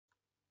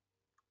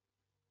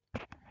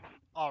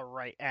All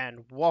right,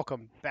 and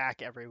welcome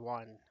back,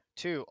 everyone,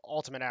 to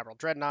Ultimate Admiral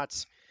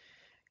Dreadnoughts.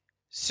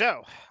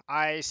 So,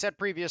 I said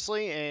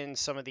previously in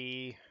some of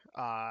the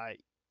uh,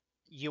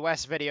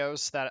 US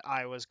videos that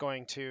I was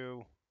going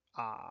to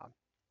uh,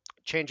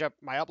 change up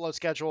my upload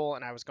schedule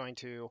and I was going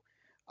to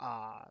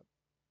uh,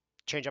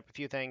 change up a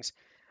few things.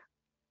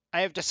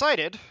 I have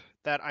decided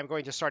that I'm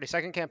going to start a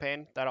second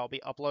campaign that I'll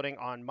be uploading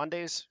on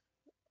Mondays,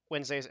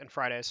 Wednesdays, and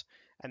Fridays,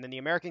 and then the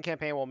American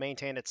campaign will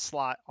maintain its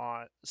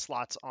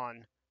slots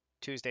on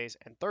Tuesdays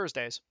and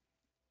Thursdays.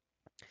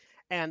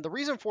 And the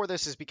reason for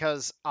this is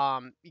because,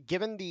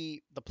 given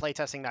the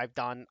playtesting that I've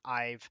done,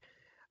 I've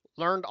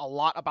learned a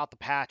lot about the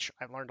patch.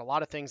 I've learned a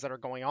lot of things that are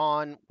going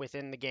on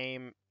within the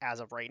game as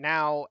of right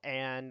now,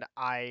 and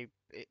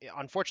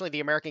unfortunately,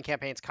 the American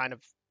campaign's kind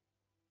of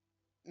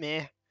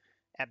meh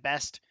at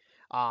best.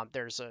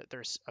 There's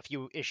a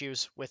few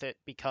issues with it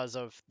because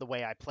of the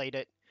way I played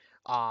it.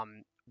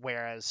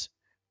 Whereas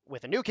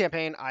with a new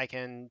campaign, I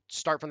can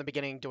start from the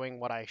beginning doing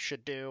what I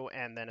should do,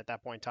 and then at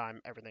that point in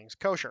time, everything's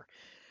kosher.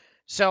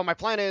 So my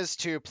plan is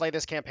to play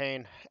this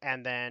campaign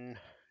and then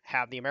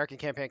have the American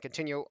campaign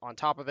continue on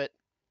top of it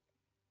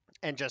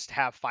and just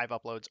have 5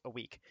 uploads a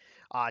week.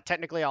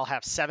 Technically, I'll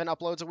have 7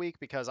 uploads a week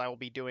because I will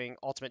be doing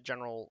Ultimate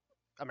General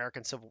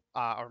American Civil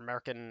or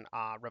American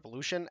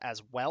Revolution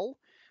as well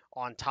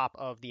on top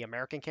of the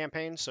American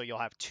campaign. So you'll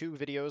have 2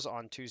 videos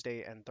on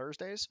Tuesday and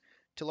Thursdays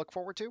to look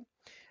forward to.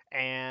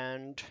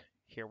 And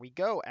here we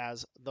go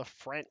as the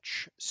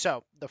French.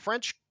 So the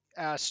French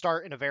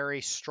start in a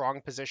very strong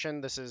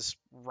position. This is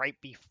right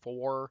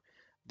before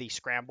the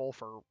scramble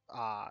for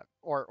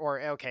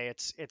or okay,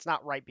 it's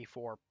not right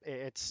before.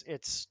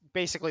 It's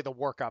basically the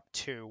workup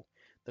to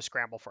the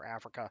scramble for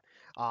Africa.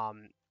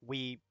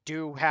 We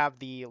do have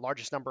the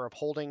largest number of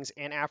holdings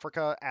in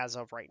Africa as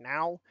of right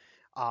now.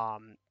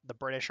 The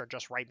British are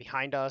just right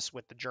behind us,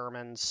 with the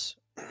Germans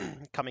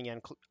coming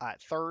in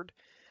at third.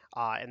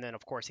 And then,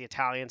 of course, the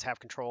Italians have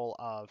control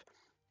of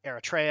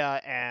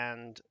Eritrea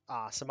and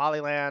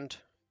Somaliland,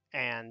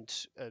 and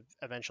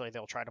eventually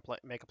they'll try to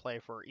make a play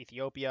for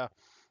Ethiopia.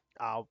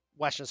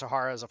 Western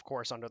Sahara is, of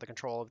course, under the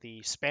control of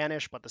the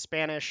Spanish, but the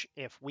Spanish,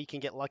 if we can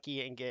get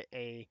lucky and get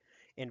a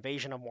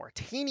invasion of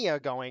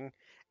Mauritania going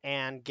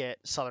and get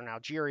southern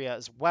Algeria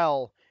as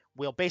well,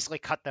 we'll basically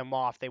cut them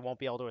off. They won't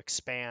be able to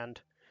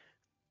expand.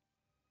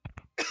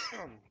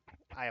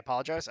 I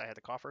apologize. I had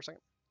to cough for a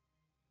second.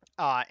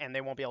 And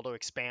they won't be able to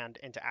expand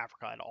into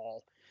Africa at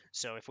all.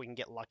 So if we can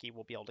get lucky,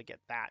 we'll be able to get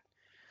that.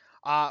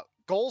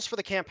 Goals for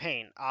the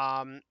campaign.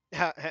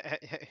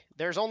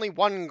 There's only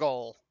one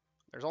goal.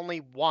 There's only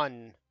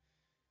one,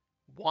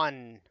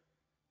 one.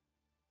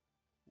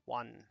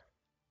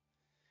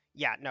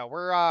 Yeah, no,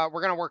 we're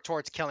gonna work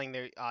towards killing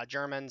the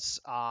Germans.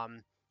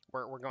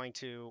 We're going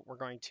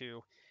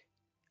to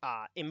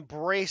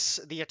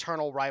embrace the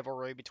eternal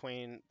rivalry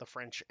between the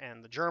French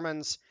and the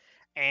Germans,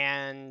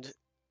 and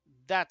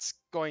that's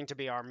going to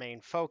be our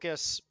main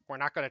focus. We're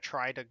not going to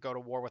try to go to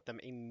war with them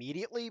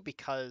immediately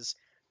because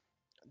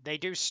they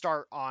do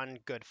start on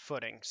good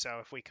footing. So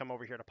if we come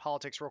over here to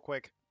politics real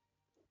quick,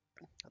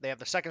 they have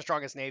the second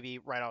strongest navy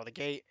right out of the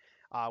gate.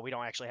 We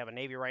don't actually have a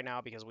navy right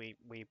now because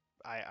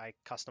I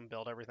custom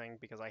build everything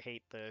because I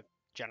hate the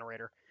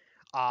generator.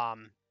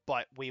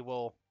 But we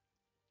will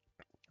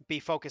be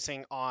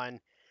focusing on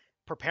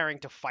preparing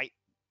to fight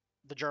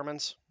the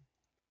Germans.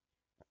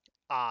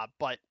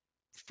 But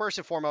first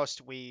and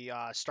foremost, we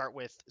start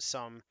with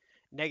some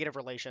negative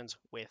relations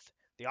with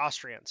the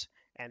Austrians.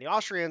 And the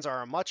Austrians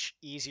are a much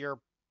easier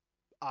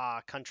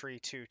country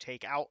to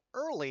take out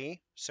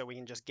early, so we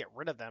can just get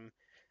rid of them,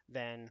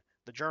 than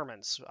the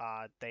Germans.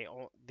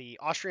 The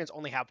Austrians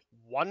only have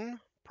one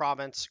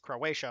province,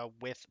 Croatia,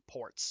 with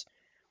ports.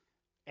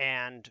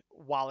 And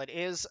while it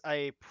is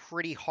a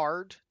pretty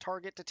hard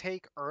target to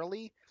take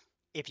early,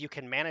 if you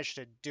can manage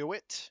to do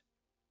it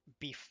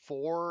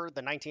before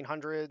the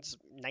 1900s,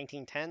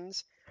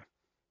 1910s,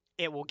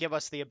 it will give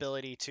us the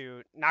ability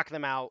to knock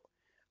them out.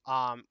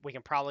 We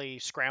can probably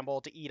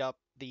scramble to eat up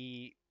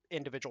the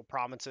individual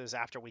provinces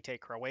after we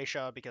take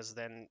Croatia, because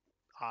then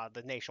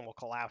the nation will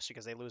collapse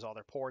because they lose all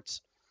their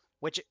ports.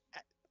 Which,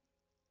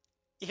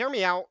 hear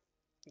me out,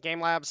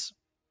 Game Labs,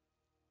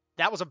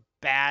 that was a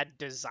bad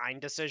design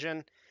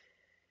decision.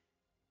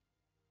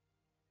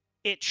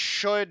 It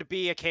should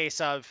be a case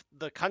of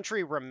the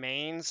country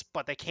remains,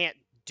 but they can't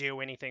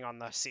do anything on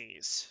the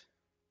seas.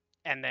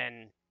 And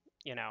then,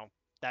 you know,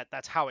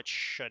 that's how it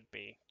should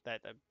be.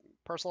 That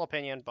personal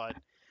opinion, but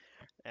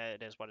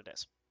it is what it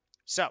is.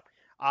 So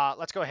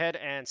let's go ahead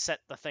and set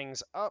the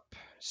things up.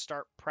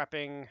 Start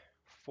prepping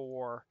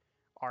for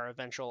our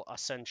eventual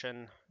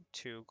ascension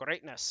to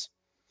greatness.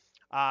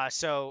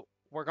 So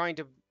we're going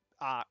to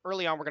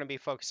early on we're going to be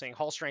focusing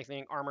hull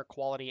strengthening, armor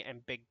quality,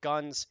 and big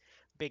guns.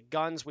 Big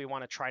guns we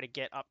want to try to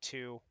get up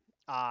to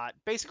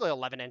basically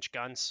 11-inch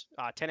guns.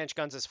 10-inch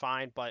guns is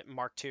fine, but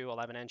Mark II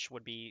 11-inch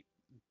would be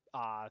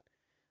uh,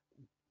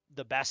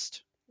 the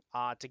best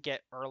to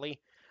get early.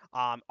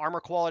 Armor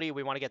quality,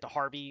 we want to get to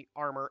Harvey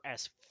armor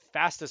as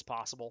fast as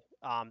possible.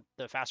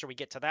 The faster we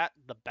get to that,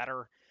 the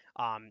better.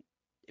 Um,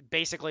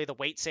 Basically, the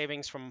weight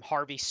savings from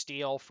Harvey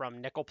steel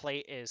from nickel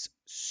plate is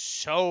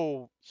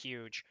so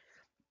huge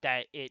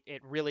that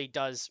it really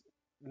does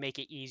make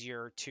it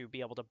easier to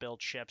be able to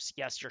build ships.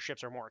 Yes, your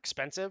ships are more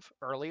expensive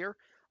earlier,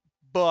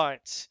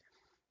 but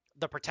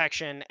the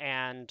protection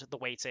and the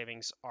weight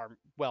savings are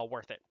well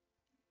worth it.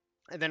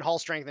 And then hull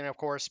strengthening, of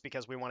course,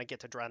 because we want to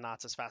get to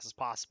dreadnoughts as fast as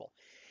possible.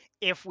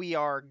 If we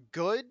are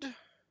good,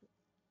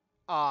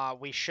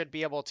 we should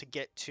be able to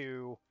get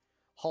to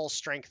hull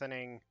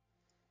strengthening.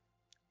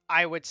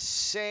 I would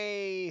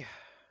say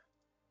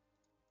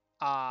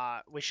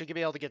we should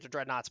be able to get to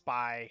dreadnoughts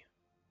by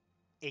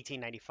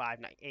 1895,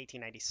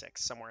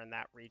 1896, somewhere in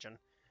that region.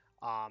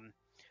 Um,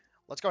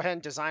 let's go ahead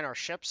and design our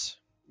ships.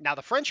 Now,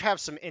 the French have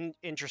some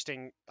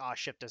interesting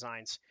ship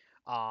designs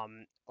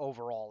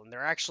overall, and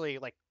they're actually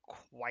like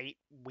quite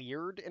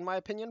weird in my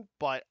opinion,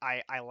 but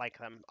I like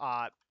them.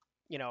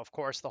 Of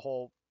course, the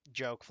whole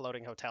joke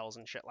floating hotels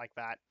and shit like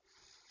that.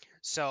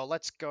 So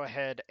let's go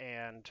ahead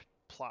and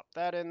plop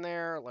that in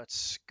there.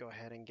 Let's go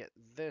ahead and get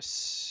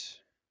this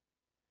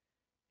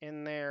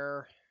in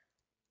there,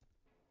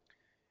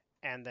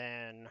 and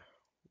then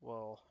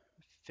we'll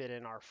fit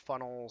in our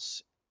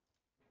funnels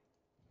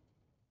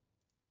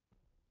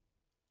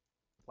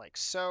like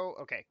so.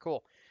 Okay,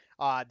 cool.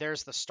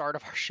 There's the start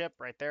of our ship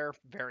right there.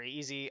 Very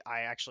easy.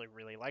 I actually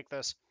really like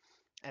this.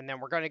 And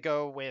then we're going to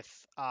go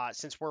with,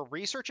 since we're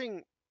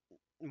researching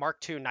Mark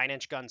II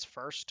 9-inch guns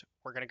first,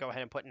 we're going to go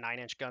ahead and put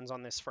 9-inch guns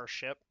on this first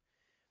ship.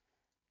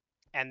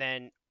 And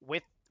then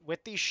with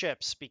these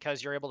ships,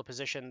 because you're able to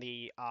position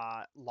the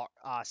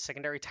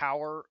secondary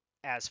tower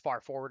as far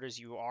forward as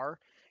you are,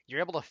 you're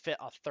able to fit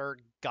a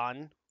third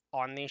gun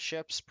on these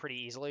ships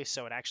pretty easily.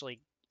 So it actually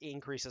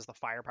increases the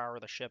firepower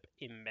of the ship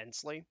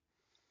immensely.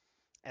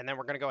 And then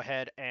we're going to go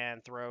ahead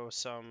and throw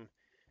some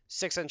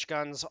 6-inch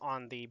guns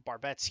on the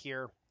barbettes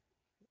here.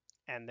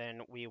 And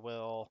then we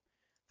will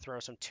throw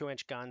some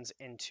 2-inch guns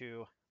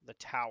into the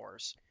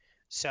towers.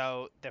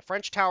 So the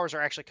French towers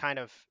are actually kind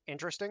of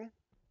interesting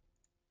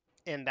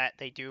in that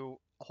they do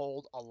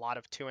hold a lot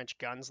of 2-inch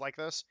guns like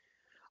this.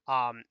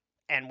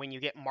 And when you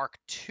get Mark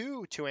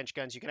II 2-inch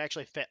guns, you can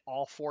actually fit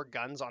all 4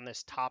 guns on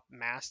this top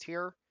mast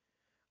here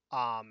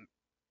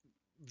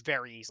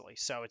very easily.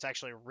 So it's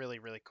actually a really,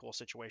 really cool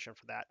situation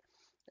for that.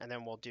 And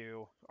then we'll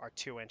do our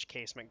 2-inch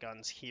casement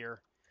guns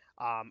here.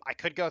 I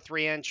could go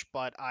 3-inch,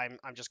 but I'm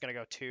just going to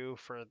go 2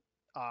 for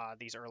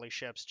these early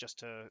ships just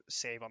to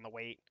save on the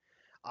weight.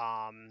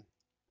 And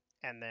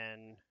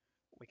then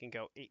we can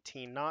go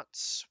 18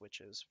 knots,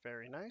 which is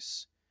very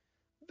nice.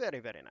 Very,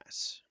 very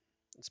nice.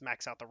 Let's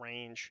max out the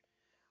range.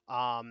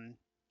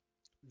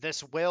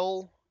 This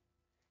will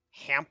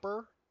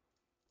hamper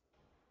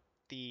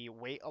the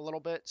weight a little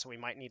bit, so we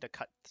might need to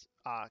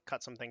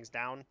cut some things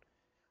down.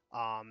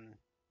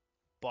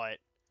 But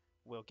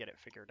we'll get it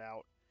figured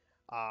out.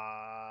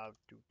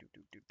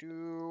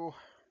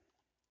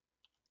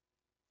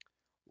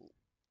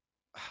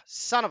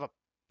 Son of a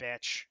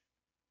bitch.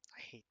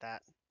 I hate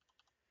that.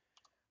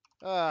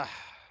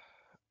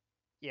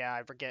 Yeah,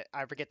 I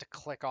forget to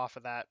click off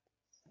of that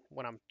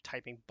when I'm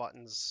typing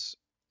buttons,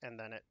 and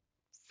then it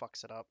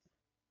fucks it up.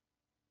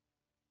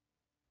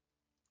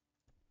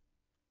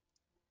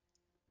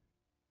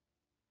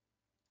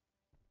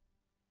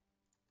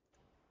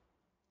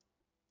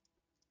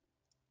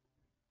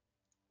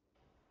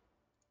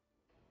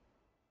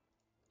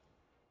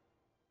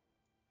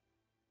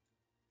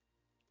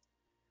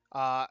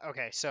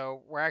 Okay,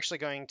 so we're actually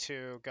going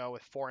to go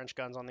with 4-inch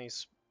guns on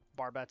these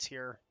barbettes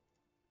here,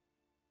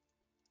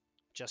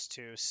 just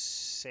to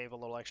save a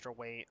little extra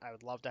weight. I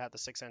would love to have the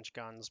 6-inch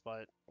guns,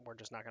 but we're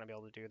just not going to be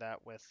able to do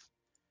that with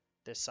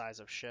this size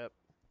of ship.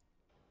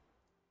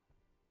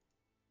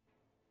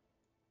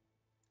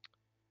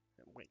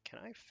 Wait, can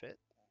I fit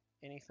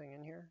anything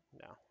in here?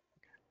 No.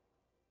 Okay.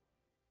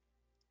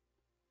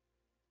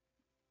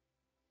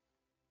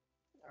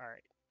 All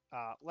right.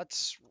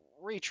 Let's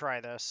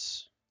retry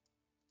this.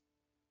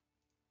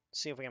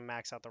 See if we can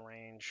max out the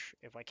range.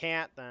 If I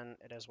can't, then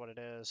it is what it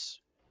is.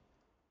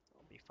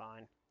 I'll be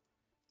fine.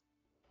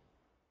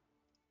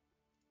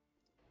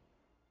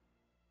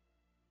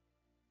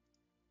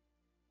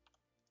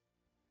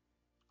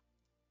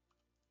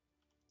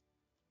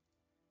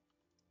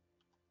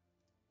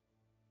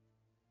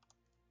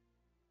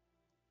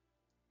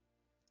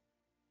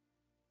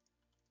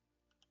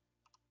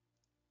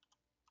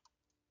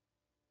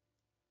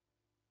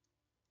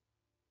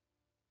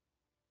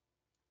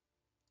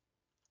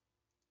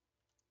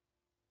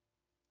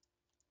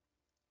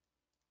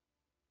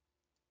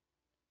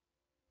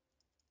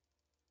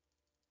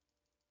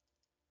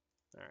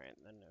 All right,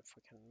 then if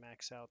we can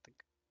max out the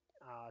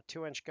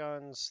 2-inch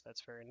guns,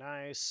 that's very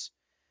nice.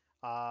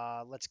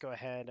 Let's go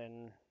ahead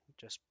and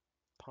just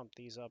pump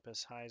these up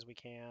as high as we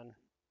can.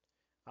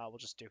 We'll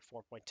just do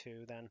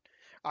 4.2 then.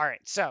 All right,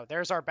 so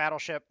there's our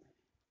battleship,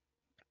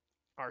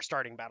 our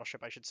starting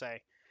battleship, I should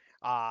say.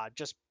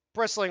 Just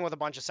bristling with a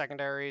bunch of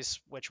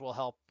secondaries, which will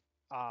help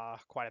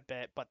quite a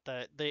bit. But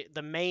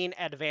the main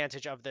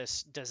advantage of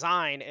this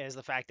design is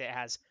the fact that it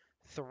has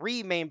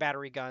 3 main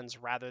battery guns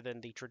rather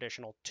than the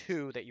traditional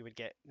 2 that you would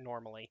get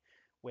normally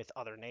with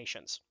other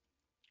nations.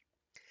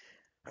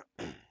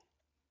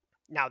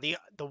 Now, the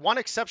one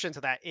exception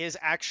to that is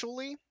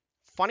actually,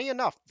 funny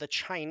enough, the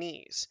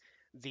Chinese.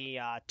 The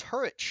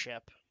turret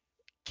ship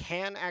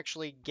can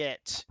actually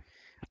get,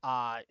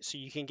 so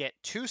you can get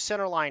 2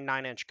 centerline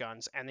 9-inch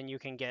guns, and then you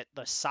can get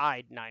the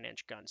side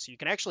 9-inch guns. So you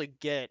can actually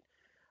get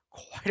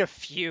quite a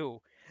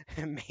few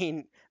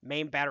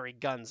main battery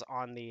guns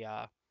on the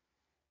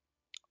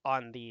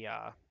on the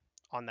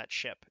on that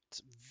ship.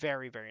 It's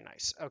very, very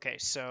nice. Okay,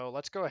 so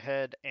let's go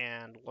ahead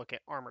and look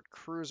at armored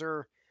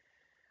cruiser.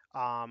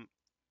 Um,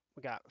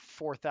 we got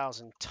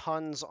 4,000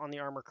 tons on the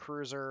armor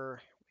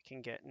cruiser. We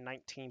can get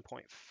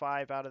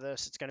 19.5 out of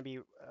this. It's going to be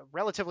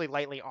relatively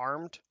lightly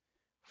armed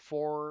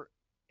for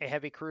a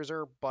heavy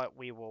cruiser, but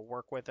we will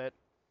work with it.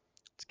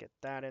 Let's get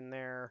that in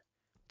there.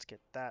 Let's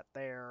get that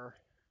there.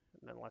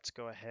 And then let's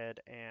go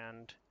ahead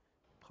and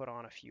put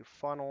on a few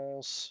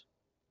funnels.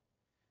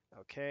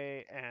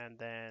 Okay, and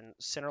then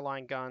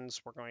centerline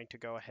guns, we're going to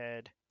go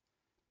ahead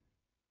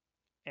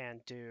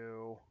and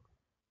do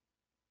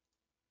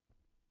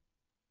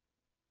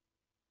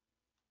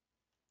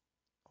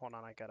hold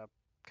on, I gotta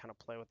kind of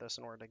play with this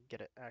in order to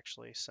get it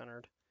actually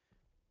centered.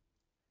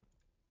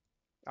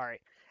 All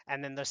right,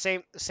 and then the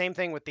same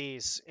thing with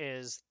these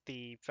is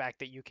the fact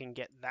that you can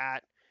get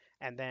that,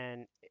 and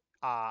then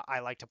I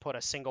like to put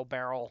a single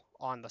barrel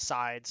on the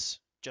sides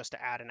just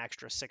to add an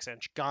extra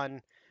 6-inch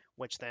gun,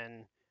 which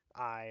then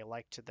I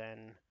like to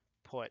then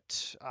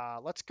put.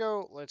 Let's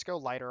go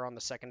lighter on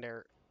the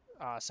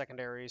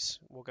secondaries.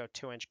 We'll go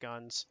 2-inch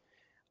guns.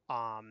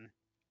 Um,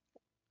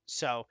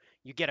 so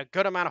you get a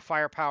good amount of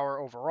firepower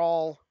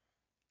overall,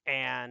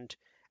 and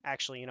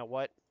actually, you know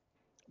what?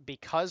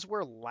 Because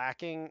we're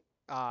lacking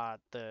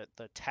the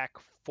tech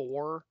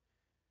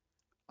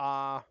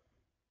uh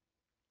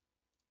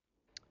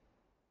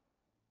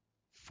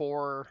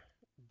for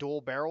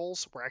dual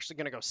barrels, we're actually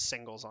gonna go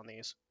singles on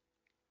these.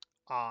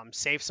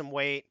 Save some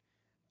weight.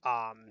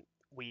 Um,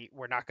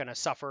 we're not gonna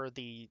suffer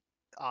the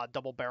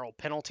double barrel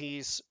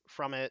penalties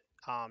from it.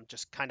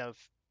 Just kind of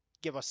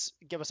give us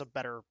a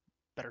better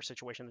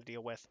situation to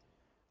deal with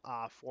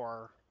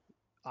for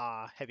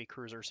heavy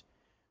cruisers.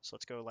 So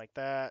let's go like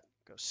that.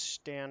 Go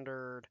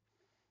standard.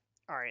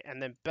 All right,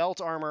 and then belt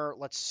armor.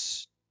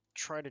 Let's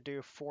try to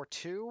do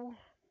 4.2,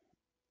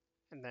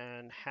 and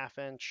then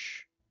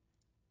half-inch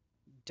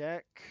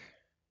deck,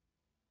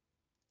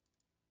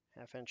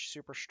 half-inch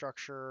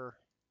superstructure.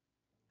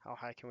 How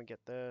high can we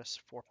get this?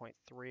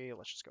 4.3.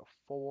 Let's just go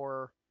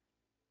 4.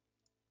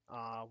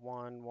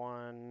 1,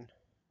 1.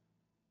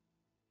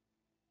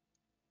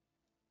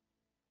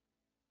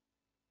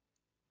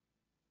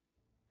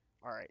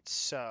 All right,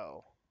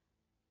 so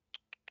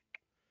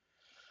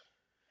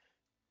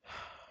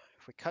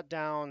if we cut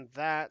down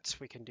that,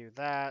 we can do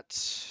that.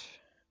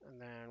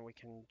 And then we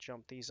can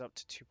jump these up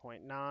to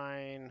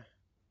 2.9.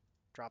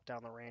 Drop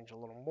down the range a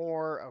little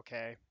more.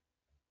 Okay.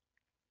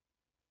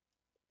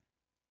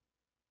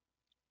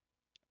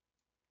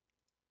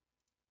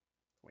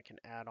 We can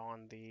add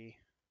on the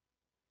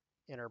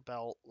inner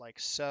belt like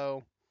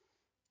so.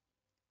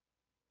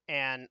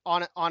 And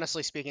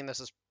honestly speaking, this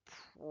is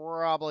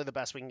probably the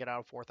best we can get out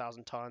of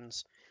 4,000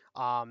 tons.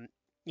 Um,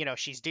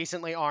 she's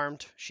decently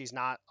armed. She's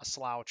not a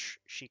slouch.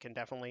 She can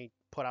definitely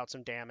put out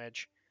some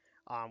damage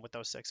with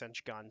those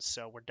 6-inch guns.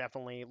 So we're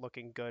definitely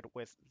looking good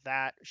with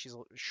that. She's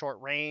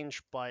short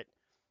range, but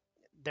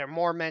they're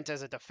more meant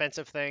as a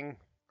defensive thing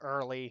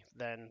early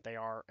than they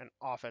are an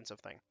offensive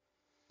thing.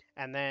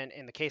 And then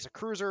in the case of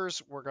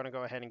cruisers, we're going to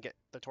go ahead and get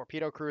the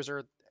torpedo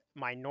cruiser,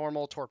 my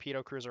normal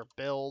torpedo cruiser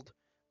build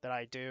that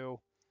I do.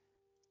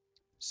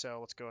 So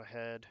let's go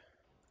ahead.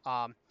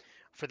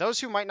 For those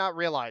who might not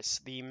realize,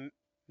 the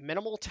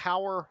minimal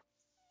tower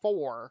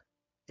 4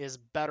 is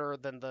better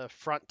than the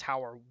front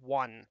tower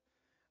 1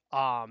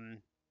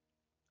 um,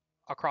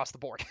 across the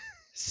board.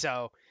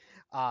 So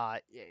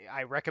I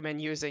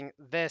recommend using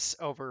this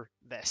over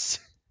this.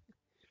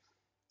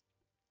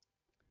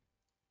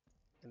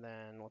 And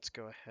then let's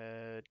go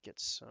ahead, get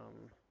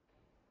some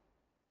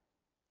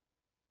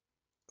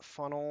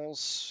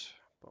funnels.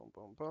 Boom,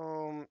 boom,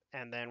 boom.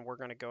 And then we're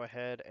going to go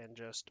ahead and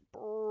just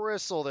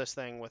bristle this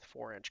thing with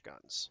 4-inch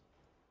guns.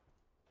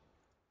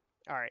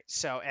 All right,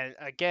 so and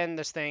again,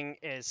 this thing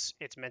it's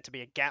meant to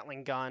be a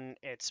Gatling gun.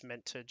 It's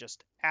meant to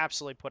just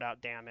absolutely put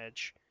out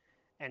damage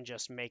and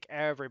just make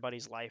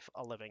everybody's life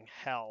a living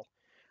hell.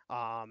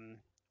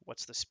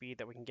 What's the speed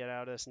that we can get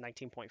out of this?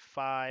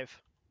 19.5.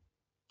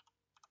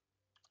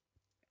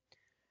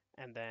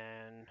 And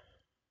then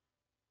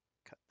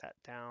cut that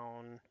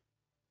down.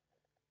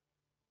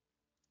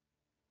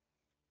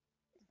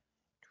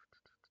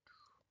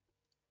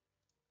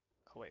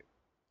 Oh, wait.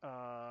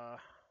 Huh.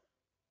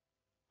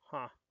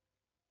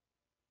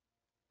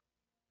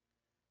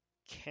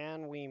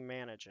 Can we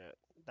manage it?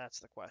 That's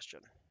the question.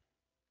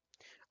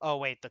 Oh,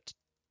 wait.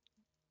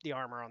 The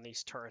armor on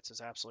these turrets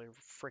is absolutely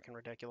freaking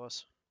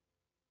ridiculous.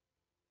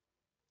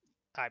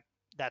 I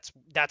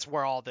that's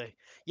where all the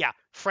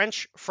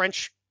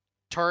French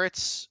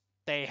turrets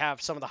they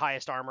have some of the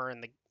highest armor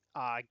in the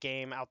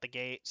game out the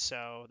gate,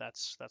 so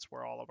that's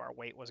where all of our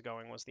weight was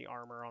going, was the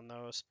armor on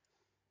those.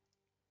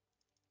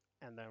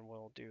 And then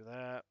we'll do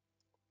that.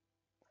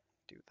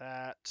 Do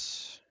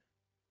that.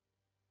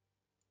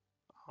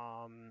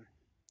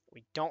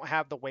 We don't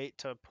have the weight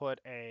to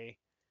put a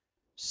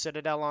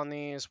citadel on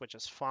these, which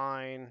is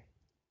fine.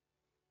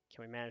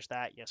 Can we manage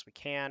that? Yes, we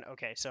can.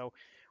 Okay, so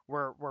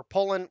we're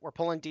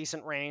pulling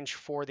decent range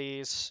for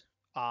these,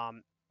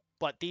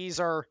 but these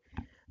are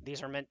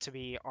meant to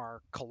be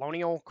our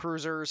colonial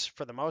cruisers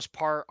for the most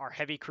part. Our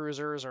heavy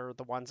cruisers are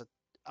the ones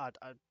that,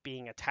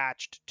 being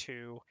attached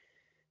to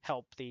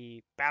help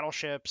the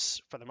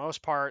battleships for the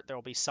most part. There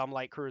will be some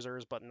light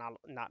cruisers, but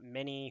not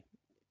many.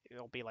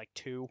 It'll be like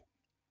two.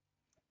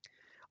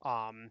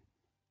 Um,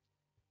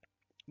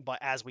 but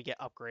as we get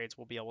upgrades,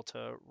 we'll be able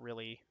to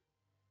really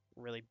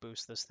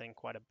boost this thing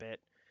quite a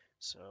bit.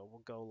 So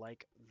we'll go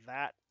like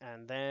that,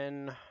 and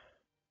then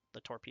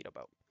the torpedo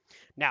boat.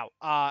 Now,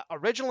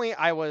 originally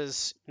I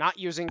was not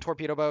using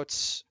torpedo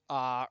boats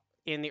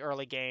in the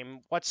early game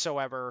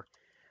whatsoever.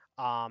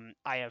 I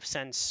have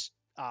since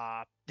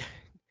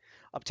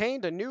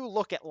obtained a new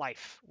look at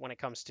life when it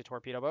comes to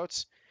torpedo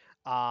boats.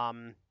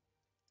 Um,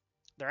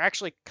 they're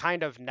actually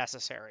kind of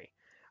necessary.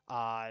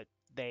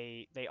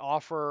 They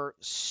offer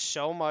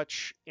so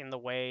much in the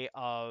way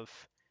of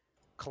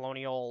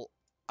colonial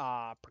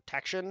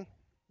protection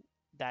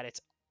that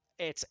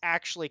it's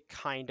actually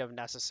kind of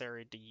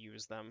necessary to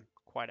use them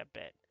quite a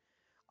bit.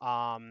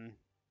 So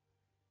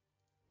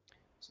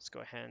let's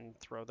go ahead and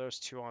throw those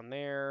two on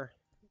there.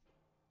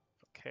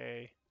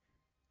 Okay.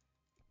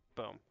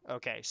 Boom.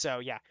 Okay, so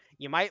yeah,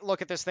 you might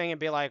look at this thing and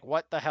be like,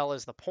 what the hell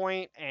is the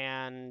point?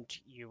 And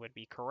you would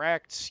be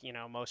correct. You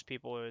know, most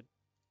people would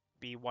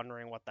be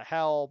wondering what the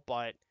hell,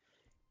 but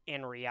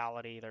in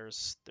reality,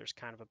 there's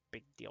kind of a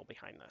big deal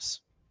behind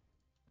this.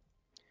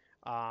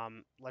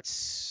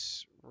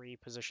 Let's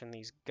reposition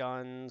these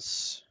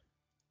guns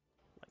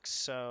like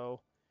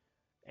so,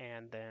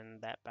 and then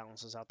that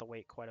balances out the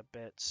weight quite a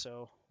bit,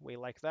 so we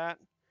like that.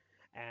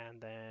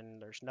 And then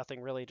there's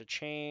nothing really to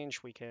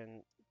change. We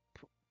can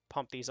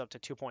pump these up to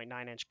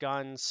 2.9-inch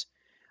guns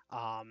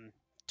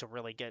to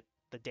really get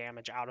the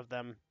damage out of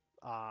them.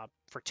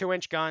 For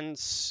 2-inch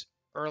guns,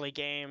 early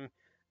game,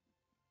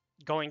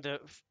 going to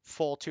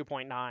full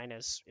 2.9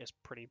 is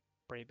pretty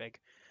big.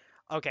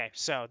 Okay,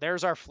 so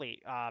there's our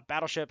fleet: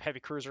 battleship, heavy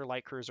cruiser,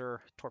 light cruiser,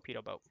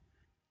 torpedo boat.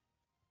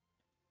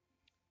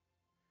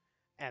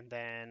 And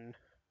then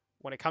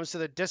when it comes to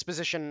the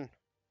disposition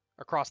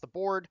across the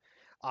board,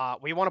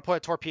 we want to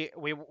put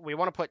we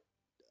want to put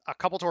a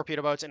couple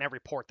torpedo boats in every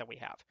port that we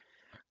have.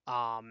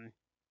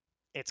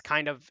 It's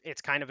kind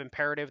of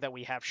imperative that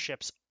we have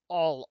ships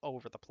all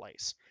over the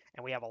place,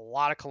 and we have a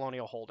lot of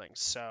colonial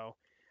holdings. So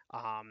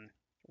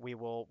we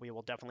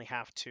will definitely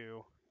have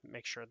to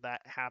make sure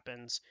that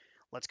happens.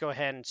 Let's go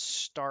ahead and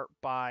start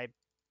by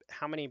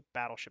how many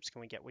battleships can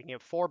we get? We can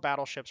get 4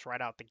 battleships right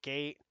out the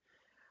gate.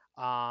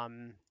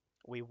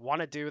 We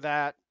want to do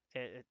that.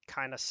 It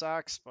kind of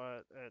sucks,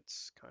 but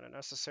it's kind of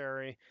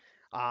necessary.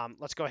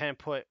 Let's go ahead and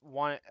put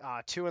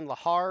 2 in Le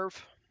Havre.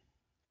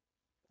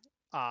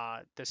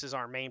 This is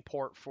our main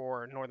port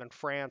for northern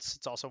France.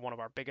 It's also one of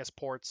our biggest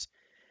ports.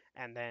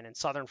 And then in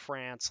southern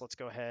France, let's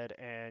go ahead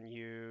and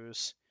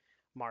use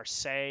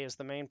Marseille as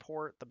the main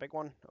port, the big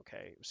one.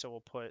 Okay, so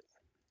we'll put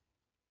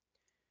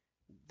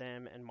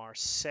them in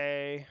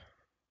Marseille.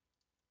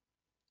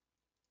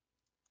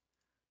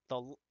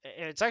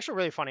 It's actually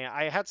really funny.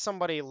 I had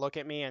somebody look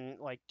at me and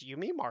like, do you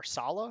mean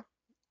Marsala?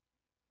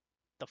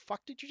 The fuck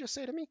did you just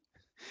say to me?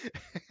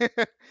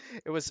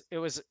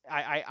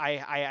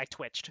 I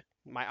twitched.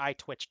 My eye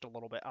twitched a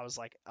little bit. I was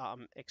like,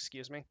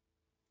 excuse me.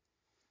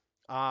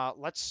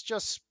 Let's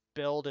just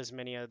build as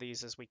many of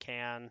these as we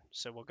can.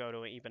 So we'll go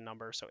to an even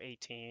number, so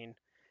 18.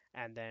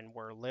 And then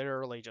we're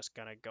literally just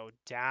gonna go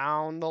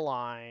down the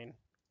line,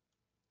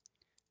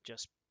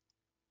 just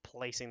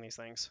placing these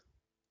things.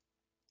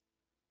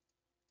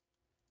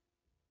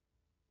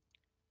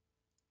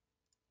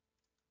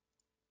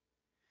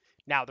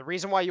 Now, the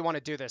reason why you want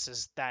to do this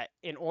is that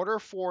in order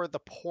for the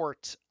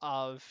port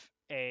of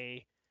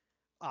a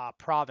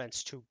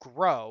province to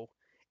grow,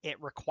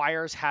 it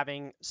requires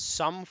having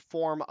some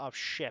form of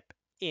ship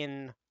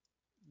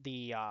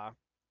the uh,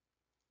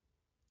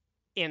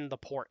 in the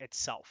port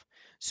itself.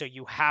 So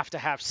you have to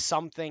have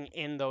something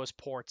in those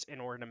ports in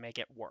order to make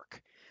it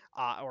work,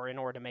 or in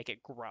order to make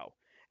it grow.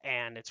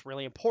 And it's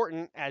really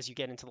important as you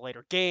get into the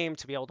later game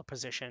to be able to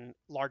position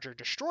larger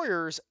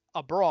destroyers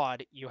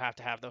abroad. You have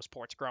to have those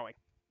ports growing.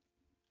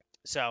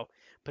 So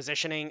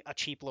positioning a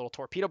cheap little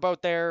torpedo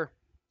boat there.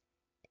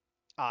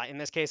 In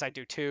this case, I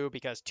do 2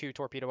 because 2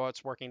 torpedo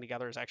boats working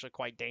together is actually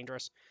quite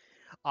dangerous.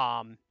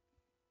 Um,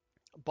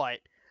 but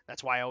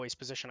that's why I always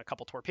position a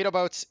couple torpedo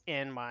boats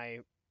in my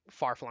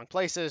far-flung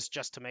places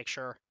just to make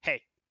sure,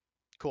 hey,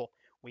 cool,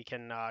 we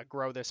can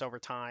grow this over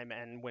time,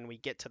 and when we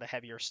get to the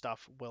heavier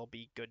stuff, we'll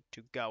be good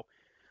to go.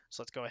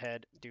 So let's go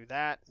ahead, do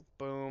that,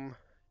 boom,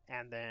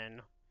 and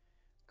then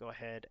go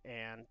ahead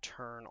and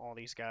turn all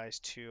these guys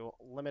to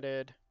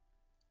limited.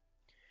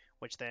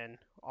 which then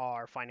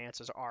our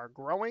finances are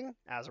growing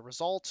as a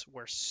result.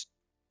 We're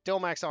still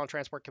maxed out on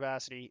transport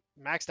capacity,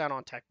 maxed out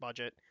on tech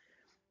budget,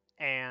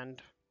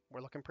 and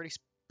we're looking pretty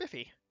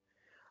spiffy.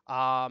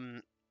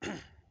 Um,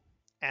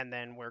 and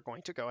then we're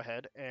going to go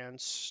ahead and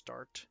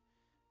start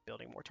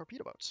building more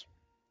torpedo boats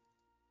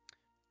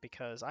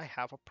because I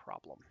have a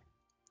problem.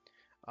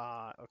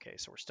 Okay,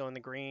 so we're still in the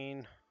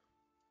green.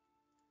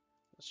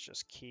 Let's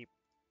just keep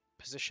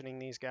positioning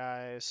these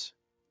guys.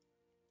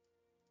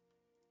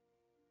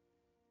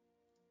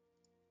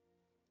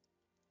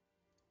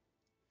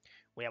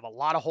 We have a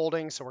lot of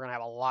holdings, so we're going to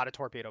have a lot of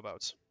torpedo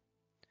boats.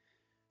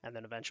 And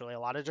then eventually a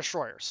lot of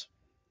destroyers.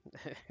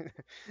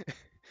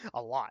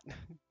 A lot.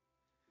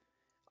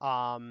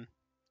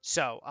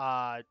 So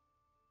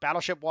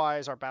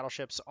battleship-wise, our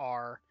battleships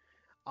are...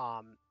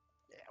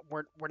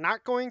 we're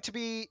not going to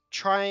be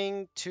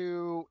trying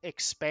to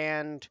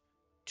expand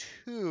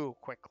too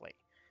quickly.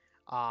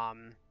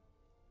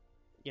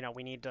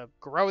 We need to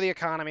grow the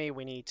economy.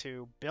 We need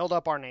to build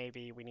up our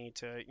navy. We need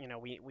to,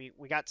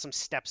 we got some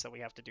steps that we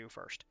have to do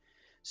first.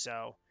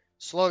 So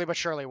slowly but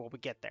surely we'll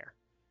get there.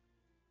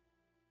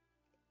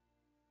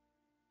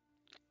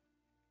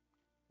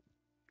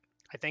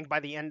 I think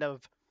by the end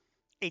of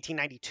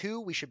 1892,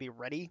 we should be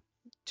ready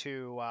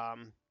to,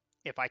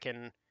 if I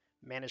can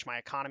manage my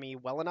economy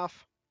well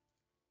enough,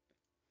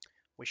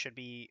 we should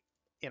be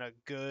in a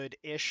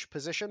good-ish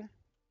position.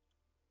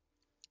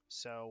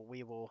 So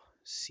we will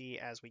see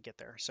as we get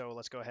there. So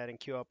let's go ahead and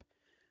queue up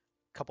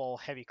a couple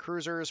heavy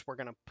cruisers. We're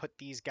going to put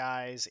these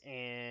guys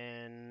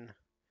in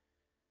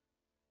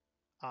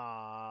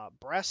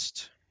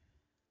Brest.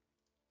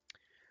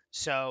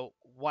 So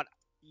what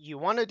you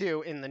want to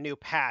do in the new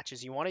patch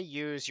is you want to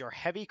use your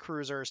heavy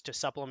cruisers to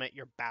supplement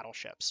your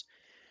battleships.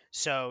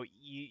 So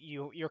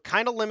you're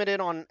kind of limited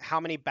on how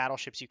many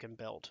battleships you can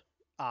build,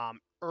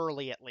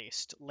 early at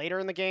least. Later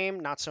in the game,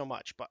 not so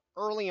much, but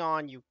early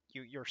on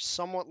you're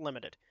somewhat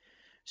limited.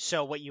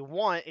 So what you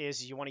want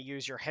is you want to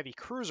use your heavy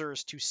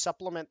cruisers to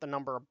supplement the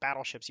number of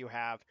battleships you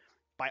have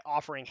by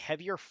offering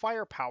heavier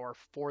firepower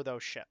for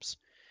those ships.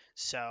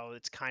 So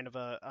it's kind of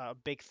a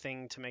big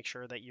thing to make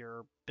sure that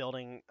you're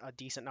building a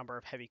decent number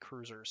of heavy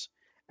cruisers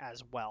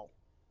as well.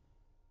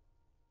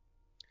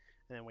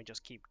 And then we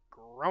just keep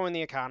growing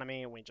the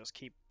economy, and we just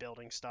keep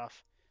building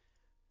stuff,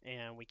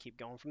 and we keep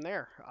going from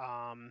there.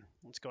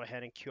 Let's go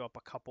ahead and queue up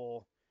a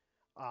couple.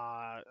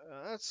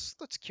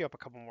 Let's queue up a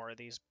couple more of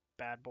these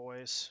bad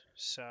boys,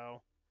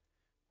 so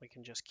we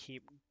can just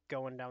keep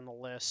going down the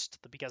list.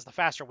 Because the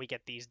faster we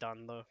get these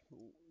done, the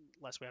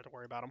less we have to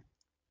worry about them.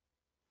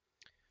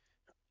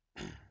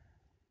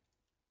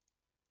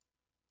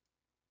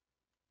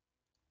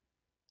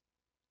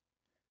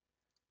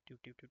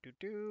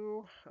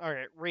 All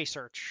right,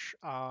 research.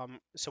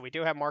 So we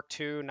do have Mark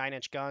II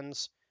 9-inch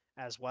guns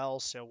as well,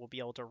 so we'll be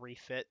able to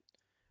refit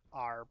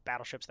our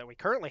battleships that we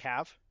currently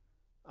have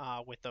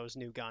with those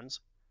new guns.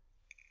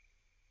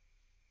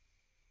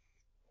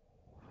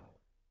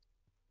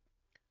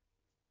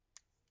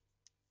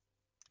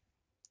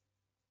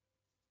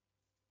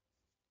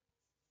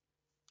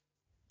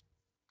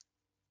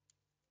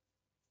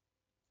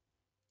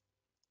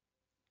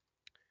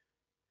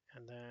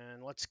 And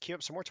then let's queue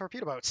up some more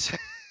torpedo boats.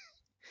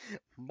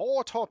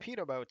 More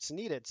torpedo boats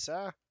needed,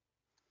 sir.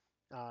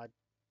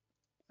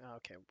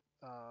 Okay.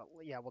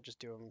 Yeah, we'll just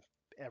do them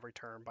every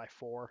turn by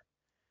 4.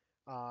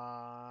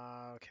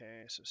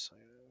 Okay, so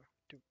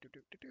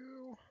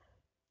do.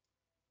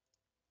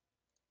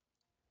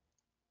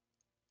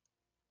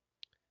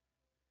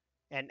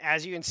 And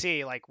as you can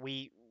see, like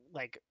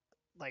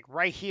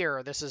right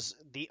here, this is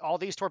all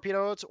these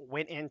torpedoes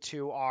went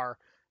into our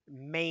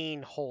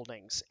main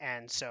holdings,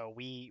 and so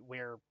we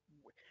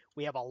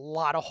have a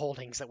lot of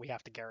holdings that we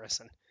have to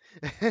garrison.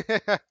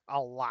 A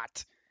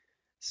lot.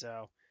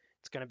 So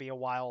it's going to be a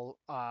while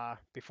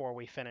before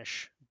we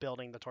finish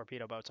building the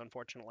torpedo boats,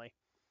 unfortunately.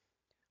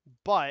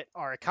 But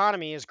our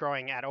economy is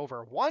growing at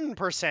over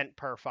 1%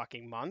 per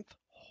fucking month.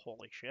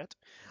 Holy shit.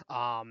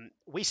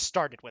 We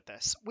started with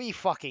this. We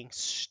fucking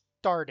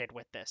started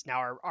with this.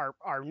 Now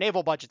our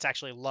naval budget's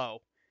actually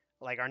low.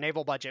 Like our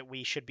naval budget,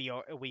 we should be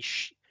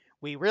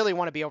we really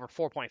want to be over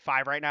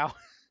 4.5 right now.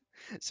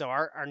 So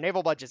our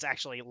naval budget's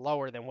actually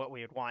lower than what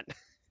we would want.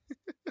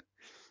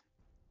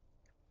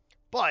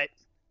 But,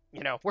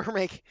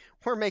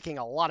 we're making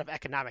a lot of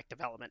economic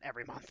development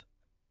every month.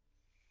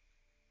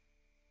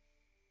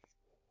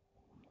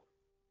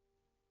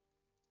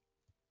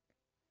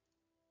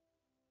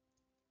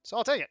 So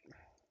I'll take it.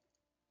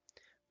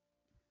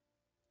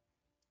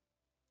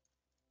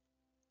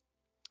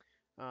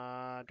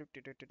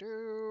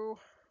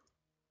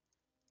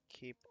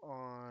 Keep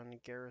on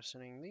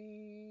garrisoning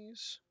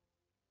these.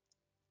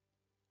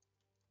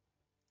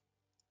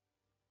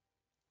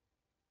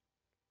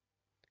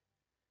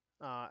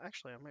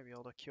 Actually, I might be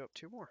able to queue up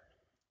 2 more.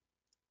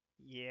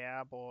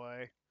 Yeah,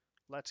 boy.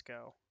 Let's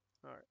go.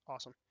 All right,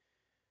 awesome.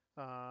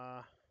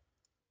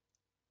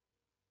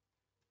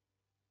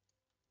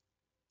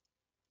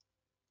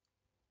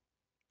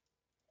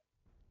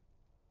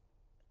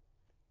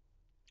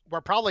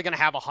 we're probably gonna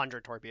have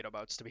 100 torpedo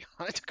boats to be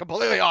honest,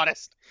 completely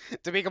honest.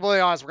 To be completely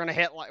honest,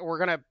 we're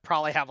gonna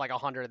probably have like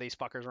 100 of these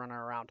fuckers running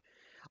around.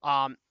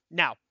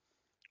 Now,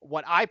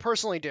 what I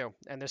personally do,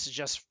 and this is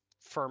just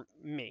for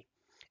me,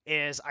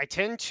 is I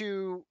tend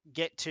to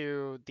get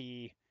to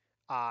the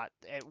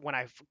when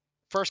I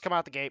first come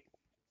out the gate,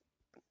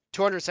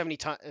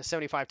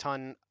 75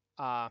 ton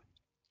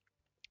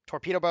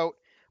torpedo boat,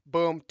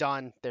 boom,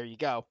 done. There you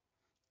go.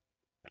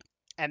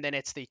 And then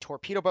it's the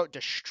torpedo boat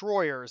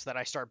destroyers that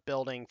I start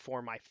building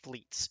for my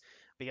fleets,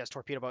 because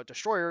torpedo boat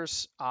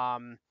destroyers,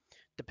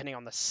 depending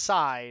on the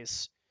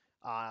size,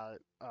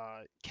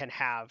 can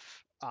have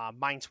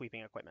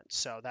minesweeping equipment.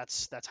 So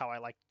that's how I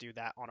like to do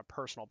that on a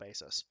personal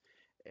basis,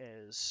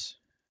 is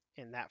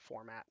in that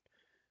format.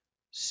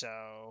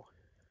 So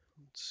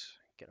let's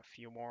get a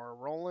few more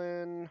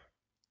rolling.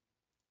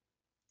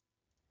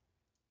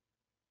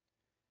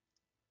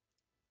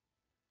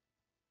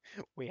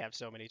 We have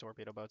so many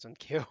torpedo boats in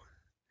queue.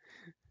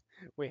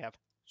 We have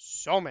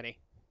so many.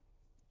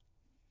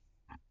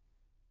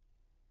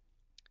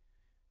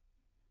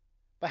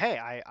 But hey,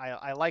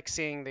 I like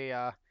seeing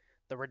the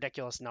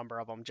ridiculous number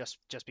of them just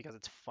because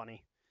it's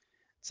funny.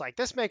 It's like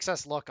this makes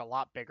us look a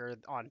lot bigger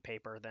on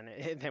paper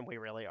than we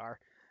really are.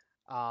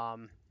 All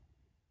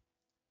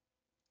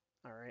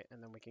right,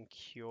 and then we can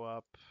queue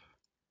up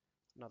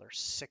another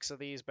 6 of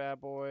these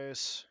bad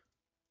boys.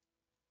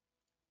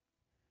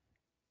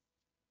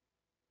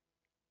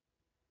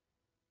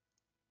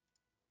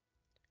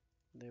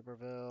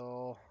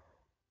 Libreville.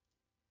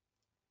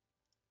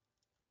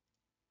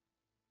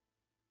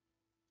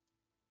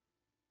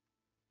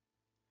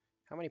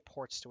 How many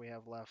ports do we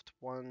have left?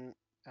 One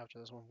after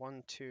this one.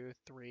 1, 2,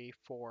 3,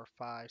 4,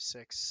 5,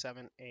 6,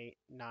 7, 8,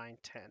 9,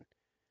 10.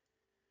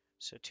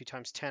 So 2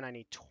 times 10, I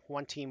need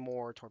 20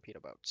 more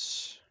torpedo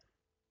boats.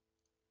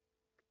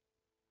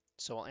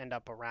 So we'll end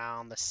up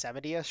around the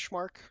 70-ish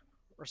mark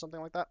or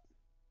something like that.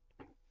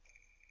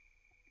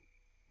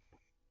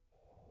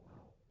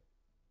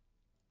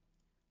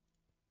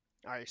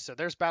 All right, so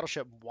there's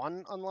Battleship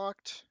 1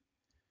 unlocked.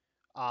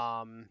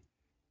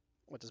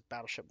 What does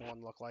Battleship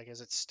 1 look like?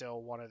 Is it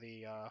still one of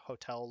the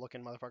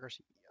hotel-looking motherfuckers?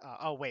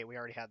 Oh, wait, we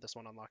already had this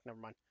one unlocked. Never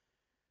mind.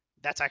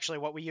 That's actually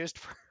what we used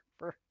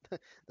for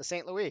the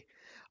St. Louis.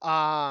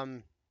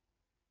 So,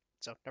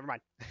 never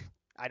mind.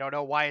 I don't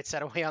know why it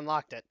said we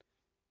unlocked it.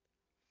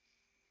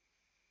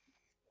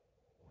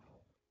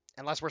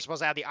 Unless we're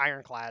supposed to have the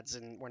ironclads,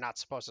 and we're not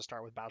supposed to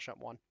start with Battleship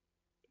 1.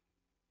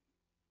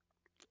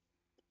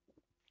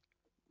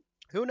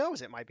 Who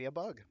knows? It might be a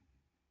bug.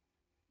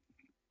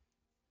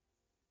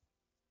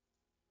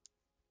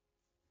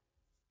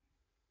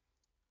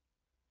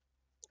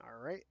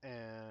 All right,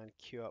 and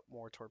queue up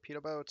more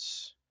torpedo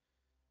boats,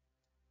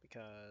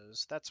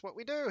 because that's what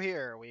we do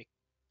here. We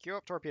queue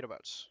up torpedo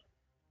boats.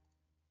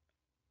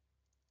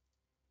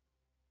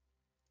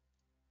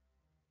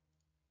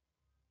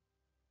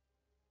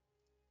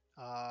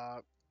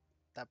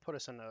 That put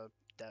us in a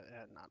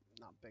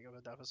not big of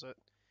a deficit.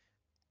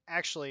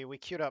 Actually, we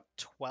queued up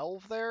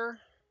 12 there.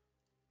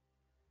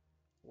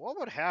 What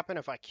would happen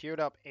if I queued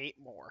up 8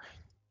 more?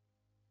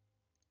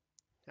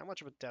 How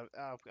much of a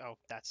oh,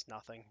 that's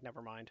nothing.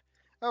 Never mind.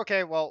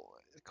 Okay, well,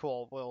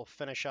 cool. We'll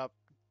finish up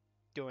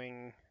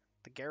doing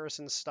the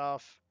garrison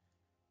stuff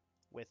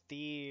with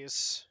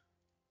these.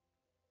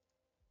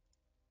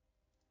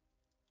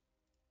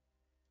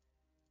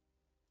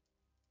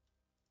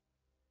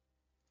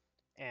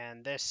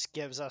 And this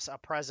gives us a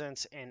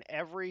presence in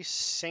every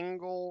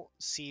single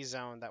sea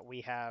zone that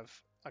we have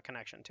a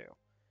connection to,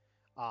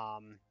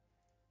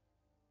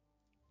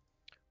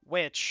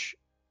 which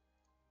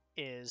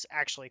is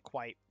actually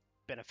quite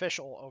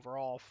beneficial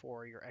overall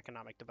for your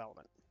economic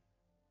development.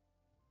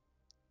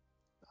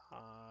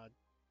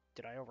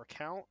 Did I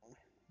overcount?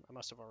 I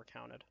must have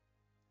overcounted.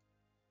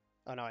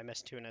 Oh no, I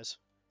missed tunas.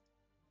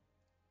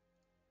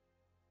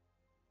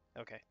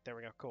 Okay, there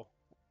we go. Cool.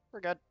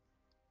 We're good.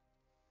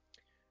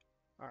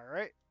 All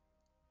right,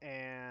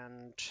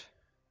 and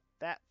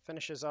that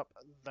finishes up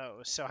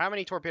those. So how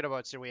many torpedo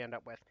boats did we end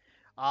up with?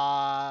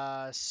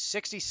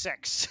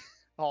 66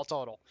 all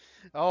total.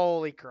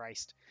 Holy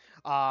Christ.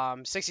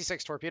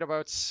 66 torpedo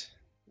boats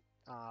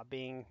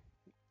being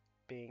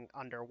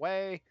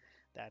underway.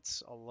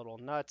 That's a little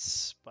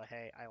nuts, but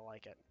hey, I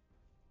like it.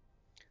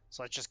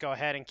 So let's just go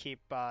ahead and keep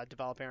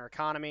developing our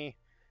economy.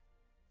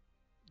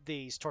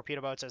 These torpedo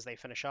boats, as they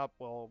finish up,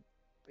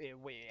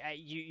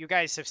 you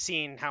guys have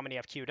seen how many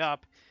I've queued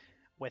up.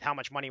 With how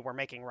much money we're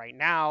making right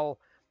now,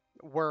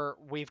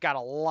 we've got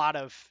a lot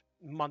of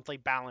monthly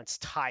balance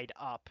tied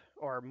up,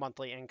 or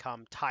monthly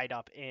income tied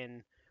up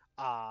in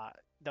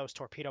those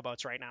torpedo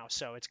boats right now.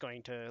 So it's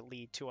going to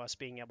lead to us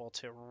being able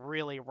to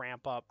really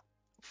ramp up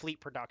fleet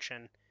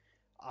production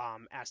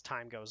as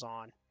time goes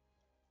on.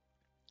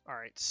 All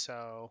right,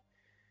 so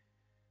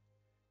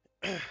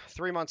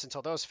 3 months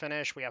until those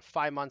finish. We have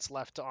 5 months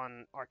left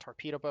on our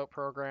torpedo boat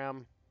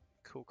program.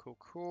 Cool, cool,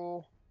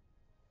 cool.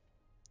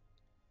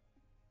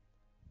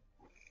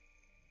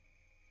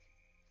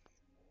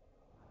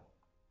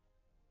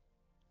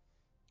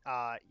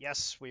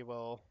 Yes, we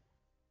will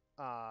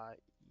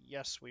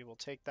Yes, we will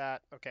take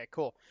that. Okay,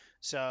 cool.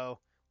 So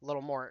a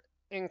little more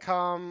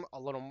income, a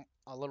little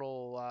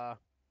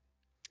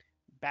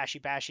bashy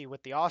bashy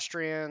with the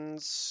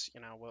Austrians.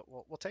 You know,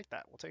 we'll take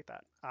that. We'll take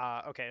that.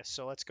 Okay,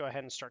 so let's go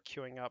ahead and start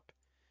queuing up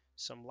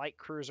some light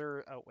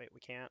cruiser. Oh wait, we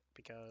can't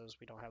because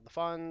we don't have the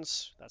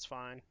funds. That's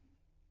fine.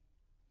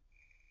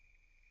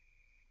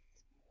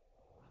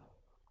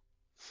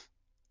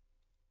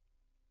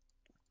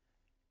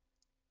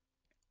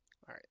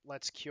 All right,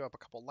 let's queue up a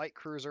couple light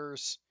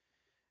cruisers,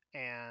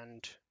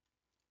 and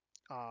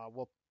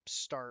we'll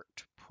start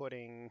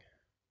putting.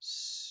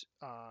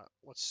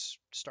 Let's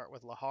start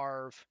with Le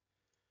Havre.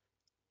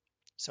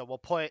 So we'll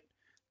put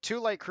 2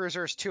 light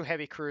cruisers, 2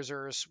 heavy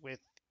cruisers with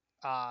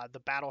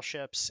the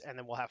battleships, and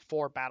then we'll have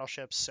 4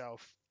 battleships. So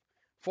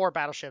 4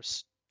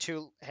 battleships,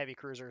 2 heavy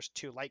cruisers,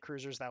 2 light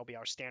cruisers. That will be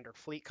our standard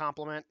fleet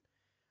complement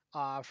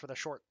for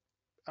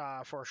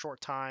a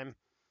short time.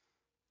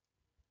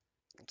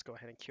 Let's go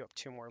ahead and queue up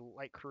 2 more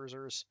light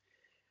cruisers.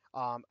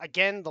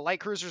 Again, the light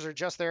cruisers are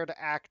just there to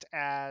act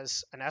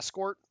as an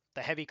escort.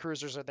 The heavy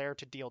cruisers are there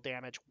to deal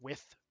damage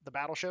with the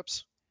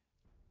battleships,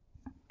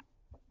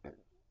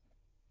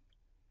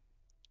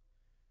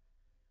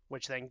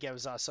 which then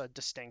gives us a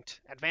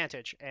distinct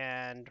advantage.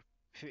 And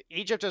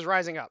Egypt is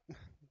rising up,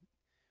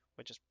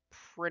 which is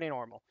pretty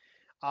normal.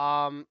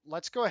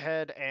 Let's go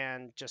ahead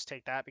and just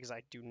take that because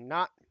I do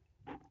not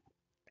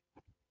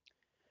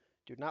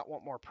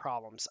want more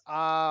problems.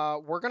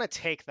 We're gonna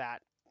take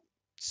that.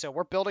 So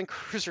we're building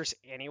cruisers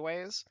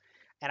anyways,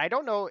 and I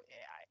don't know.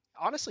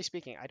 Honestly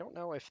speaking, I don't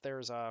know if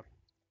there's a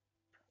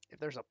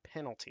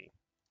penalty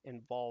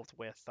involved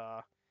with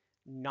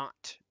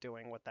not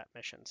doing what that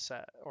mission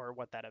said or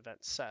what that event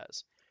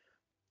says.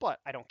 But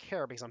I don't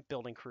care because I'm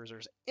building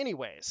cruisers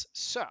anyways.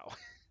 So,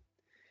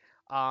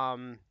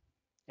 and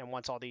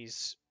once all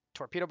these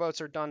torpedo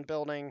boats are done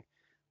building,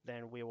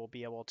 then we will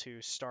be able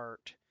to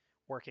start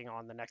working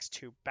on the next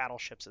 2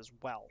 battleships as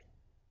well.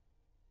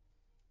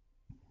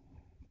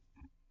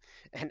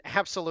 An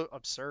absolute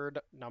absurd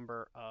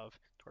number of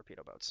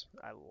torpedo boats.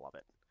 I love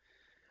it.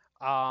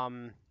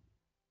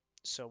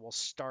 So we'll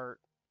start.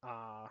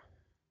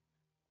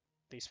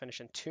 These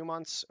finish in 2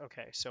 months.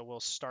 Okay, so we'll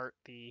start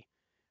the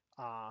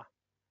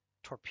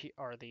torpedo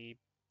or the.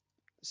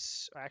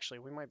 Actually,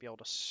 we might be able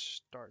to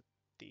start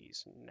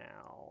these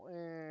now.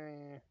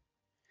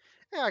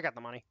 Yeah, I got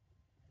the money.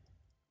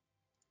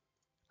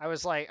 I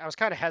was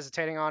kind of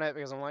hesitating on it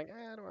because I'm like,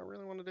 do I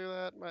really want to do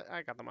that? But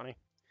I got the money.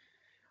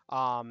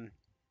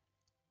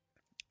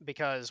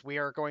 Because we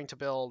are going to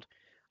build,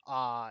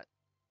 we're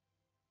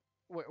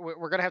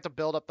going to have to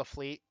build up the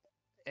fleet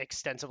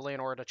extensively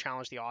in order to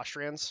challenge the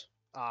Austrians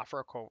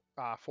for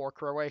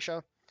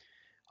Croatia.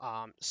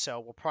 So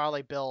we'll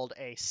probably build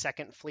a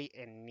second fleet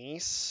in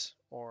Nice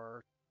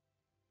or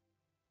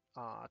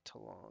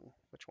Toulon.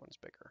 Which one's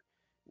bigger?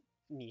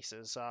 Nice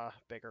is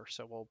bigger,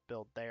 so we'll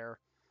build there,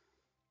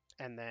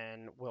 and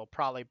then we'll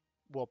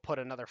put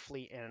another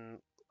fleet in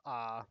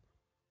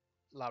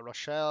La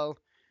Rochelle,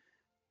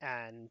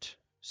 and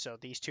so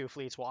these 2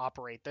 fleets will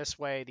operate this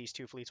way. These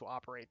 2 fleets will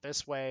operate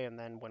this way, and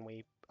then when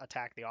we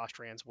attack the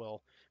Austrians,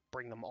 we'll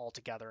bring them all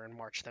together and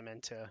march them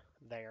into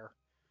there.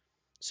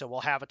 So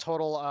we'll have a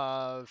total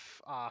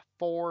of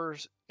 4,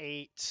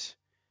 8,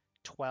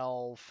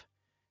 12,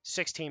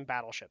 16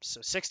 battleships.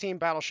 So 16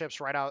 battleships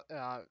right out,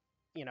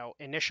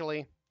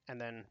 initially, and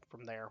then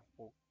from there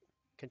we'll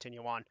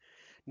continue on.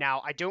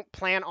 Now, I don't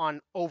plan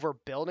on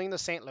overbuilding the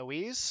St.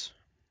 Louis.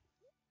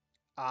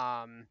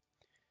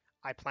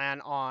 I plan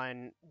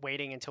on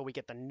waiting until we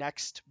get the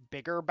next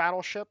bigger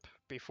battleship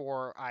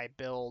before I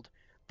build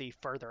the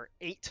further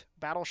 8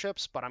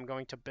 battleships, but I'm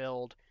going to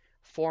build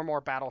 4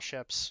 more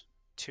battleships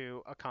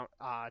to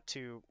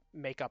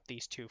make up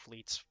these 2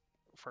 fleets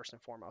first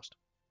and foremost.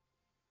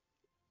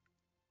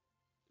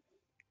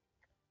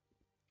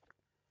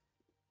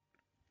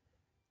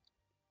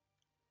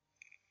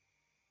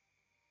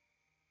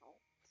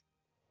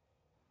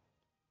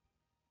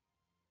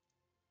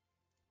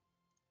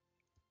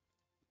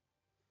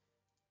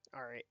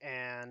 All right,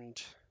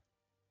 and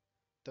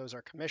those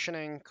are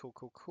commissioning. Cool,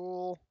 cool,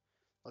 cool.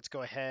 Let's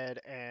go ahead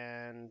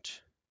and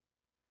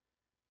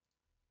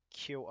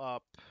queue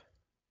up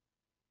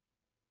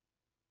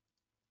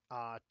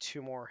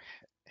 2 more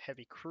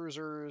heavy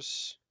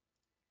cruisers.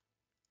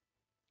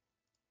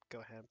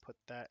 Go ahead and put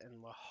that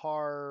in Le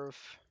Havre,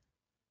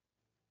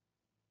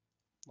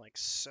 like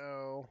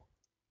so.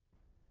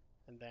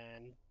 And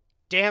then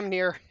damn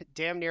near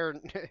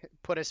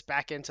put us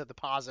back into the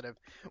positive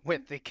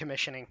with the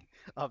commissioning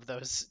of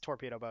those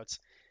torpedo boats.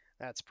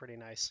 That's pretty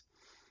nice.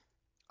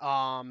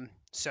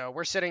 So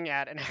we're sitting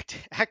at an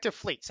active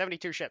fleet,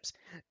 72 ships,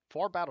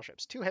 4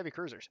 battleships, 2 heavy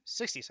cruisers,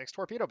 66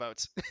 torpedo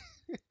boats.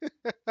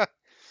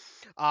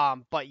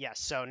 But yes,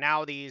 so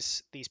now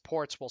these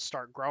ports will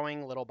start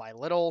growing little by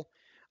little,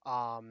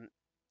 and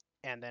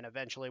then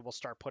eventually we'll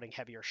start putting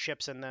heavier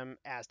ships in them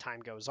as time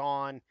goes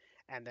on,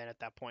 and then at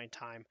that point in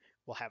time,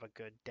 we'll have a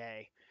good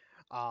day.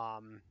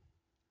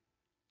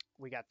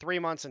 we got 3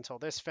 months until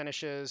this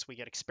finishes. We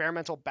get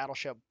experimental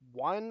battleship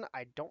 1.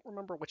 I don't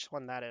remember which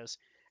one that is.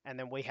 And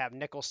then we have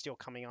nickel steel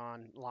coming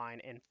online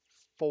in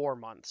 4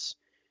 months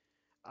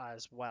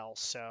as well.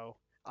 So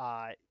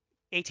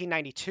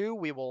 1892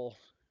 we will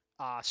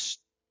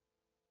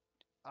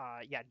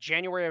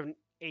January of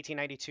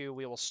 1892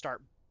 we will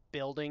start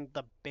building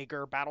the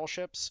bigger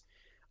battleships.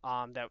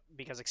 That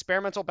because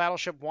experimental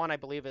battleship 1 I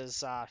believe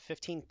is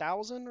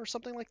 15,000 or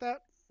something like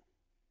that.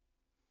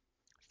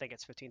 I think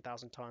it's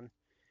 15,000 ton.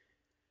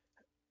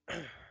 All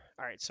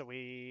right, so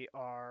we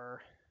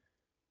are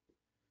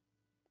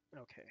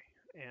okay,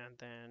 and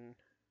then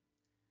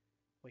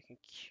we can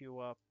queue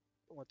up.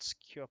 Let's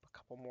queue up a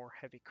couple more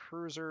heavy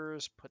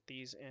cruisers. Put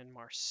these in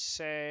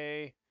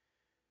Marseille.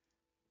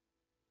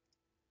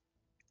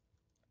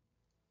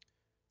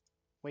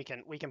 We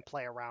can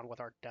play around with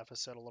our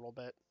deficit a little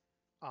bit.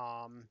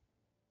 We're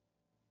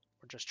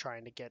just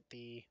trying to get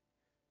the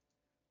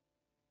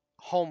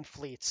home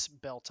fleets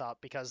built up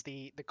because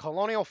the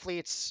colonial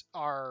fleets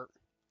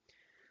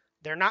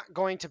they're not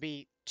going to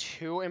be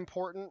too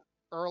important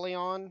early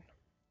on.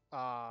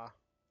 Uh,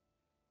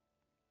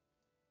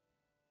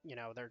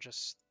 they're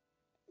just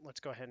let's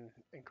go ahead and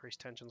increase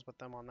tensions with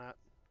them on that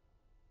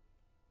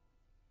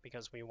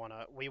because we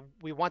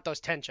want those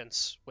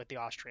tensions with the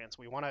Austrians.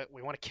 We want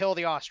to kill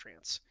the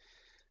Austrians.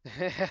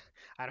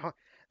 I don't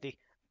the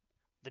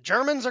the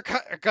Germans are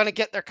going to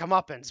get their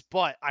comeuppance,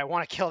 but I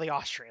want to kill the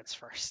Austrians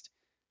first.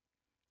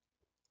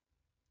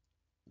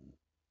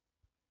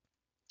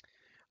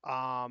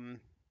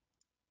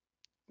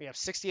 We have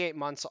 68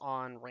 months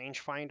on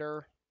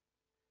rangefinder.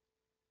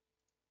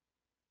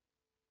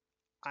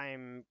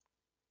 I'm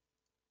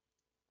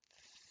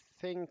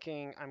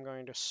thinking I'm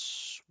going to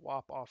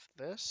swap off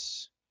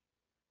this.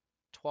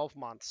 12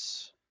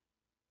 months.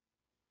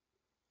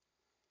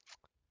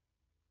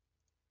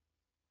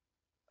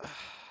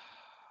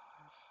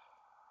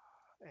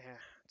 Yeah,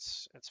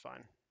 it's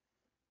fine.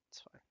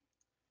 It's fine.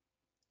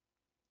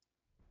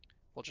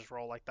 We'll just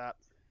roll like that.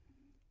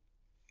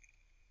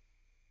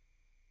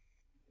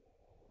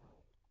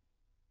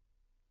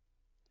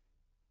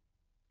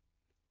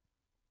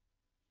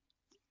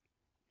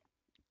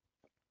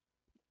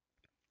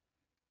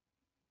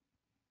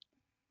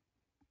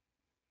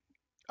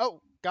 Oh,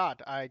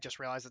 God, I just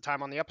realized the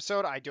time on the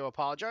episode. I do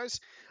apologize.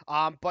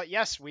 But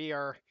yes, we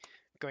are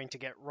going to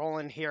get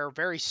rolling here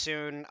very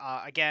soon.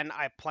 Again,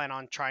 I plan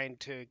on trying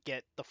to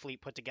get the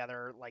fleet put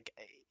together. Like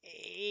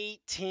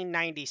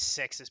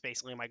 1896 is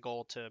basically my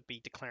goal to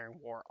be declaring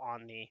war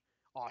on the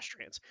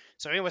Austrians.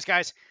 So anyways,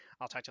 guys,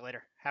 I'll talk to you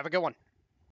later. Have a good one.